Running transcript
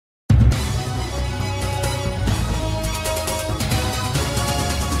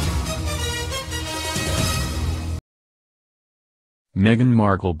Meghan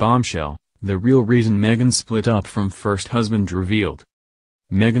Markle bombshell, the real reason Meghan split up from first husband revealed.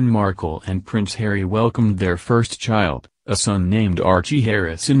 Meghan Markle and Prince Harry welcomed their first child, a son named Archie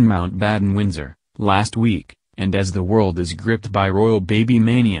Harris in Mountbatten, Windsor, last week, and as the world is gripped by royal baby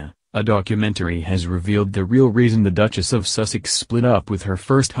mania, a documentary has revealed the real reason the Duchess of Sussex split up with her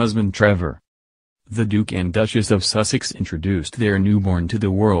first husband Trevor. The Duke and Duchess of Sussex introduced their newborn to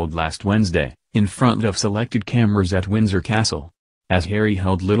the world last Wednesday, in front of selected cameras at Windsor Castle. As Harry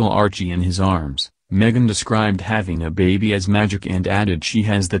held little Archie in his arms, Meghan described having a baby as magic and added she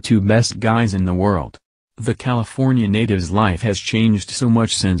has the two best guys in the world. The California native's life has changed so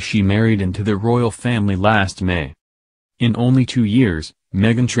much since she married into the royal family last May. In only 2 years,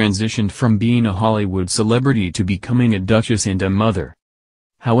 Meghan transitioned from being a Hollywood celebrity to becoming a duchess and a mother.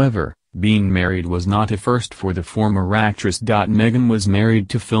 However, being married was not a first for the former actress. Meghan was married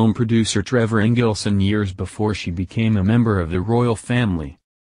to film producer Trevor Engelson years before she became a member of the royal family.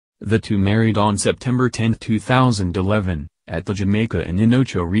 The two married on September 10, 2011, at the Jamaica Inn in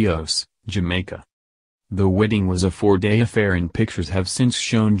Ocho Rios, Jamaica. The wedding was a 4-day affair and pictures have since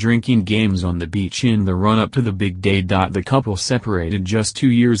shown drinking games on the beach in the run-up to the big day. The couple separated just 2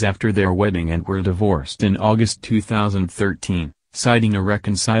 years after their wedding and were divorced in August 2013. Citing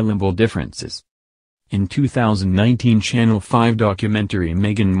irreconcilable differences. In 2019 Channel 5 documentary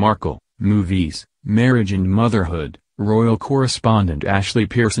Meghan Markle, Movies, Marriage and Motherhood, royal correspondent Ashley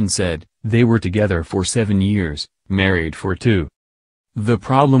Pearson said, "They were together for 7 years, married for 2. The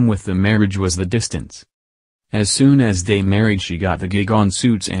problem with the marriage was the distance. As soon as they married she got the gig on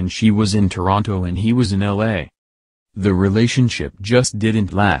Suits and she was in Toronto and he was in LA. The relationship just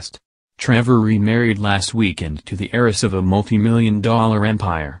didn't last." Trevor remarried last weekend to the heiress of a multi-million-dollar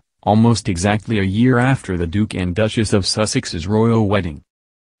empire, almost exactly a year after the Duke and Duchess of Sussex's royal wedding.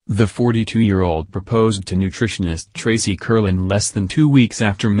 The 42-year-old proposed to nutritionist Tracy Curlin less than 2 weeks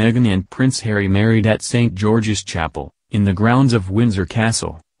after Meghan and Prince Harry married at St. George's Chapel, in the grounds of Windsor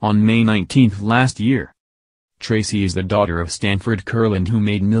Castle, on May 19 last year. Tracy is the daughter of Stanford Curlin, who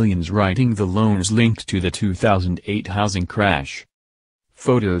made millions writing the loans linked to the 2008 housing crash.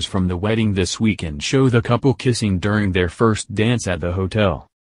 Photos from the wedding this weekend show the couple kissing during their first dance at the hotel.